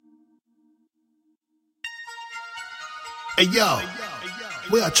Hey yo,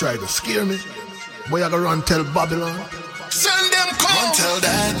 where I try to scare me? Where I go run tell Babylon? Send them call. Run tell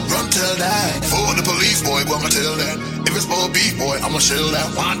that. For the police boy, I'ma tell that. If it's for beef boy, I'ma shell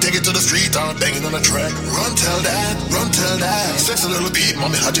that. Why take it to the street, I'm banging on the track. Run tell that. Sex a little beat,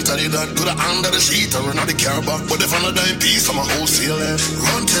 mommy, how'd you tell you that? Put her under the sheet, or run out the caravan. But if I'm a dime piece, I'ma wholesale that.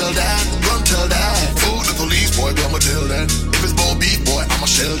 Run tell that. For the police boy, I'ma tell that. If it's for beef boy, I'ma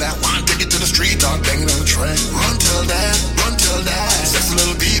shell that. Why take it to the street, I'm banging on the track. Run tell that. Sex a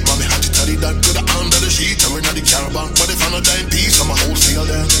little beat, mommy, how'd you tell you that? Put her under the sheet, or run out the caravan. But if I'm a dime piece, I'ma wholesale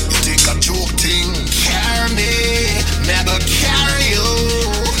that. You think I joke thing? Carry me, never carry you.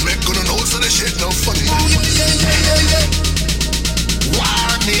 Make good notes of the shit, no funny.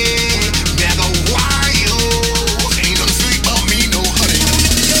 Wire me, never wire you. Ain't gonna speak about me, no honey.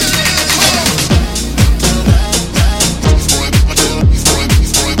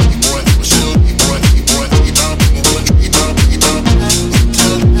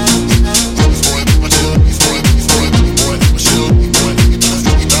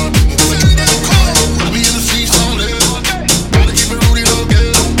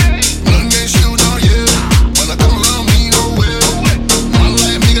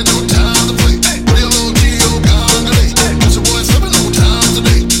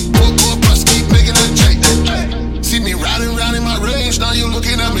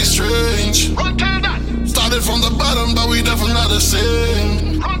 From the bottom, but we definitely not the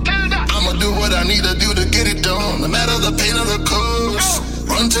same. I'ma do what I need to do to get it done, no matter the pain or the cost.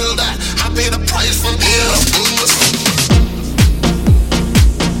 Run till that, I pay the price for being a fool.